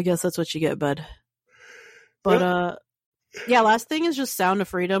I guess that's what you get, bud. But last thing is just Sound of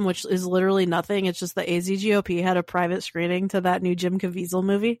Freedom, which is literally nothing. It's just the AZGOP had a private screening to that new Jim Caviezel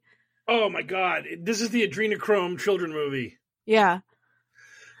movie. Oh my god. This is the Adrenochrome children movie. Yeah.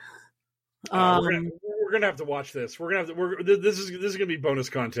 We're gonna have to watch this. This is gonna be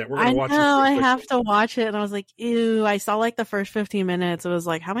bonus content. We're gonna watch. I have to watch it, and I was like, ew. I saw like the first 15 minutes. It was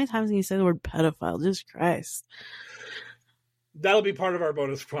like, how many times can you say the word pedophile? Jesus Christ. That'll be part of our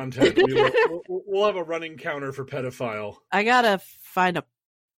bonus content. We'll have a running counter for pedophile. I gotta find a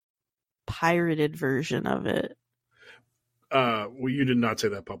pirated version of it. Well, you did not say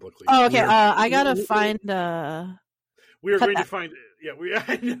that publicly. Oh, okay. I gotta find. We are going to find.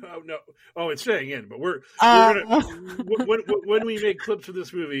 Yeah, no. Oh, it's staying in, but we're gonna when we make clips of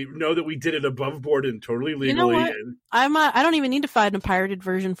this movie, know that we did it above board and totally legally. You know what? I don't even need to find a pirated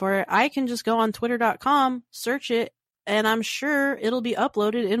version for it. I can just go on twitter.com, search it, and I'm sure it'll be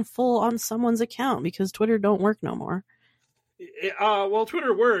uploaded in full on someone's account because Twitter don't work no more. Well,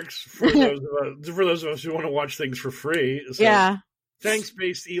 Twitter works for those of us who want to watch things for free. So. Yeah. Thanks,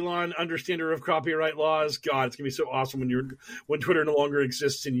 based Elon, understander of copyright laws. God, it's gonna be so awesome when Twitter no longer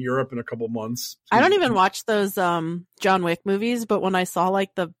exists in Europe in a couple months. I don't even watch those John Wick movies, but when I saw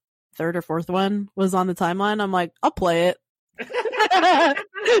like the third or fourth one was on the timeline, I'm like, I'll play it.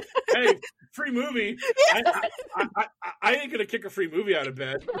 Hey, free movie. Yeah. I ain't gonna kick a free movie out of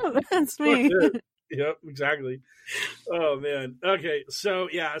bed. Oh, that's me. Yep, exactly. Oh man. Okay, so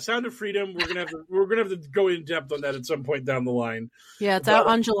yeah, Sound of Freedom. We're gonna have to go in depth on that at some point down the line. Yeah, it's out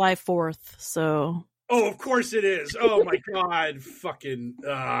on July 4th. So. Oh, of course it is. Oh my god, fucking.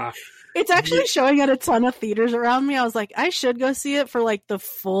 It's actually showing at a ton of theaters around me. I was like, I should go see it for like the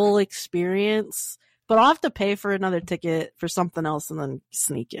full experience, but I'll have to pay for another ticket for something else and then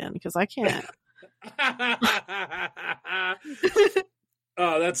sneak in because I can't.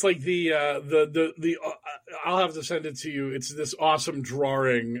 That's like the I'll have to send it to you. It's this awesome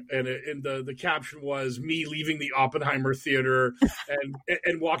drawing, and the caption was me leaving the Oppenheimer theater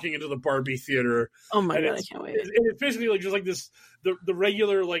and walking into the Barbie theater. Oh my god, I can't wait! It's basically like just like this the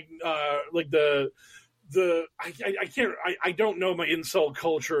regular I don't know my incel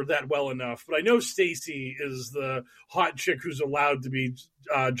culture that well enough, but I know Stacy is the hot chick who's allowed to be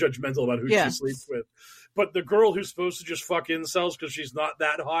judgmental about who she sleeps with. But the girl who's supposed to just fuck incels because she's not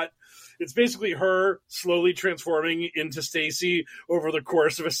that hot, it's basically her slowly transforming into Stacy over the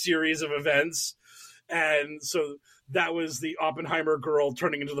course of a series of events. And so that was the Oppenheimer girl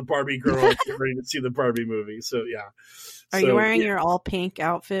turning into the Barbie girl, ready to see the Barbie movie. So yeah. Are you wearing your all pink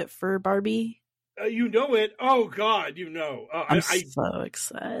outfit for Barbie? You know it. Oh God, you know. I'm so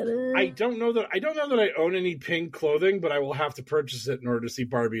excited. I don't know that I own any pink clothing, but I will have to purchase it in order to see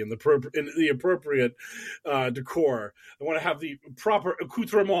Barbie in the appropriate decor. I want to have the proper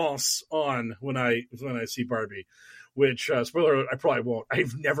accoutrements on when I see Barbie. Which spoiler alert, I probably won't.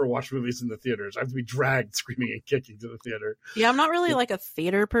 I've never watched movies in the theaters. I have to be dragged screaming and kicking to the theater. Yeah, I'm not really like a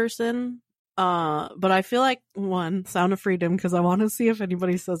theater person. But I feel like Sound of Freedom because I want to see if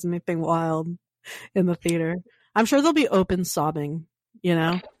anybody says anything wild in the theater. I'm sure they'll be open sobbing, you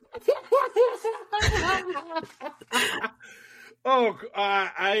know? Oh,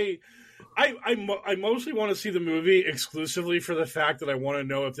 I mostly want to see the movie exclusively for the fact that I want to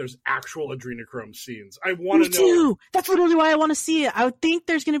know if there's actual adrenochrome scenes. I want to know. Too. That's literally why I want to see it. I would think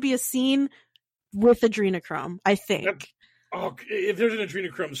there's going to be a scene with adrenochrome. I think. If there's an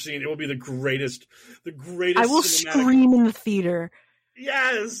adrenochrome scene, it will be the greatest. The greatest. I will scream in the theater.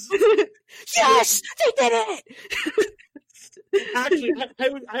 Yes. Yes, they did it. Actually,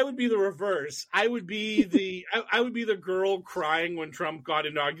 I would be the reverse. I would be the girl crying when Trump got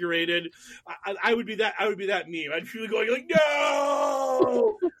inaugurated. I would be that meme. I'd feel going like,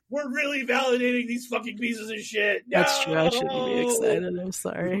 no, we're really validating these fucking pieces of shit. No! That's true. I shouldn't be excited. I'm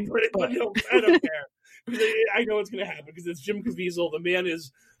sorry. But no, I don't care. I know it's going to happen because it's Jim Caviezel. The man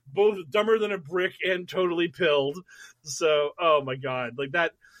is both dumber than a brick and totally pilled. So, oh my God, like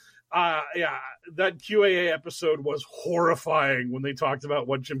that. That QAA episode was horrifying when they talked about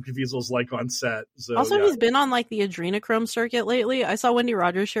what Jim Caviezel's like on set. So, also, he's been on like the adrenochrome circuit lately. I saw Wendy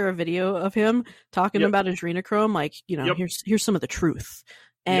Rogers share a video of him talking about adrenochrome. Like, here's some of the truth.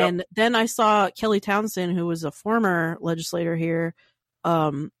 And then I saw Kelly Townsend, who was a former legislator here,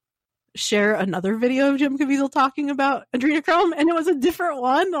 share another video of Jim Caviezel talking about adrenochrome, and it was a different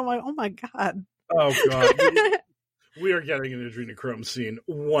one. I'm like, oh my God. Oh God. We are getting an adrenochrome scene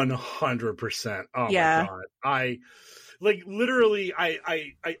 100%. Oh my God. I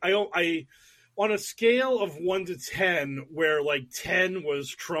on a scale of 1 to 10, where like 10 was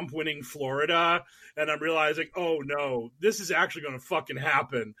Trump winning Florida, and I'm realizing, oh no, this is actually going to fucking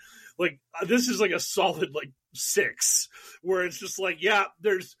happen. Like, this is like a solid like 6, where it's just like,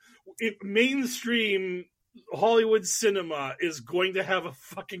 mainstream Hollywood cinema is going to have a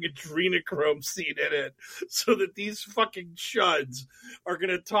fucking adrenochrome scene in it, so that these fucking chuds are going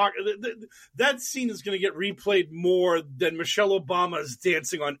to talk. That scene is going to get replayed more than Michelle Obama's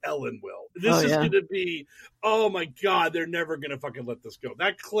dancing on Ellen will. This is going to be, oh my God, they're never going to fucking let this go.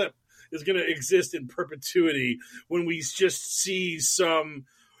 That clip is going to exist in perpetuity when we just see some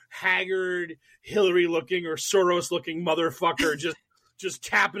haggard, Hillary-looking or Soros-looking motherfucker just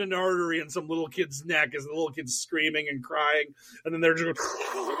tapping an artery in some little kid's neck as the little kid's screaming and crying, and then they're just going,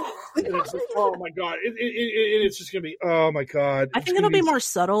 and it's just, oh my God, it's just gonna be, oh my God. I think it'll be more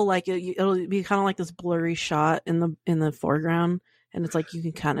subtle, like it'll be kind of like this blurry shot in the foreground, and it's like you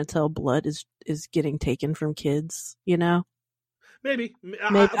can kind of tell blood is getting taken from kids, Maybe.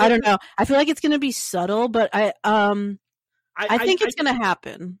 I don't know. I feel like it's gonna be subtle, but I think it's going to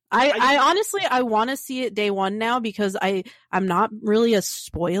happen. I honestly, I want to see it day one now, because I'm not really a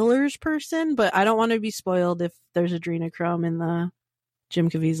spoilers person, but I don't want to be spoiled if there's adrenochrome in the Jim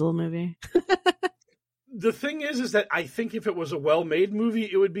Caviezel movie. The thing is that I think if it was a well-made movie,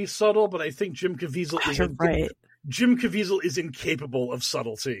 it would be subtle, but I think Jim Caviezel Jim Caviezel is incapable of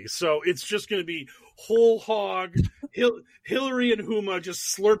subtlety. So it's just going to be whole hog, Hillary and Huma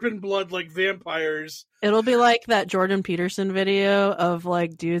just slurping blood like vampires. It'll be like that Jordan Peterson video of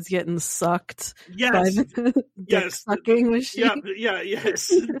like dudes getting sucked by the sucking machine.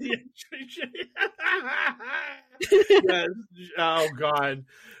 Yes. Yes. Oh God.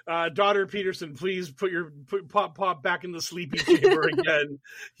 Daughter Peterson, please put pop back in the sleepy chamber again.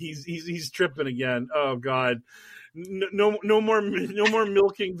 He's tripping again. Oh God. No more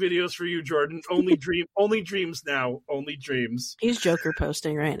milking videos for you, Jordan. Only dreams now. Only dreams. He's Joker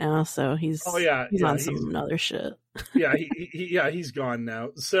posting right now, so he's on some other shit. He's gone now.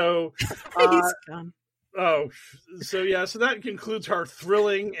 So he's gone. So that concludes our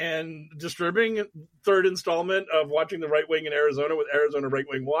thrilling and disturbing third installment of Watching the Right Wing in Arizona with Arizona Right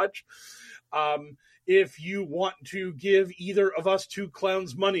Wing Watch. If you want to give either of us two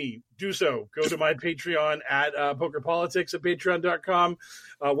clowns money, do so. Go to my Patreon at pokerpolitics at patreon.com.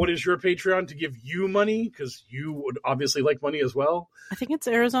 What is your Patreon to give you money? Because you would obviously like money as well. I think it's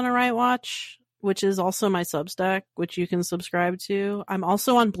Arizona Right Watch, which is also my Substack, which you can subscribe to. I'm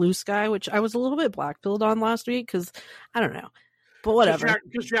also on Blue Sky, which I was a little bit blackpilled on last week because I don't know. But whatever.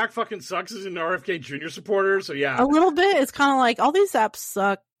 Because Jack fucking sucks as an RFK Jr. supporter, so yeah. A little bit. It's kind of like all these apps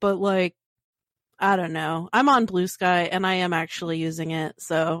suck, but like, I don't know. I'm on Blue Sky and I am actually using it.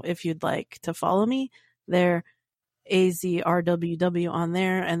 So if you'd like to follow me there, AZRWW on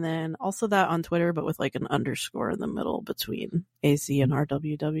there, and then also that on Twitter, but with like an underscore in the middle between AZ and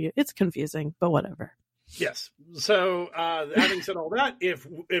RWW. It's confusing, but whatever. Yes. So having said all that, if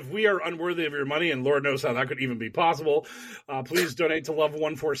we are unworthy of your money, and Lord knows how that could even be possible, please donate to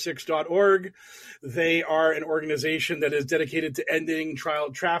love146.org. They are an organization that is dedicated to ending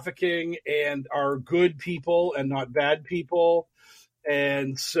child trafficking and are good people and not bad people.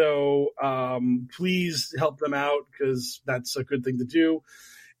 And so please help them out because that's a good thing to do.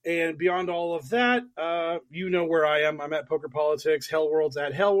 And beyond all of that, you know where I am. I'm at Poker Politics. HellwQrld's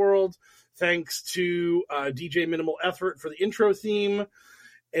at HellwQrld. Thanks to DJ Minimal Effort for the intro theme.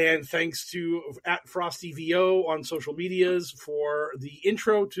 And thanks to at FrostyVO on social medias for the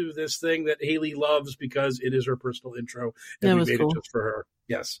intro to this thing that Haley loves because it is her personal intro. And we made it just for her.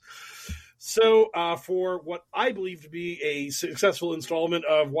 Yes. So for what I believe to be a successful installment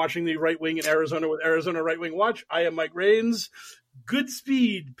of Watching the Right Wing in Arizona with Arizona Right Wing Watch, I am Mike Rains. Good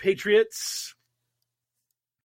speed, Patriots.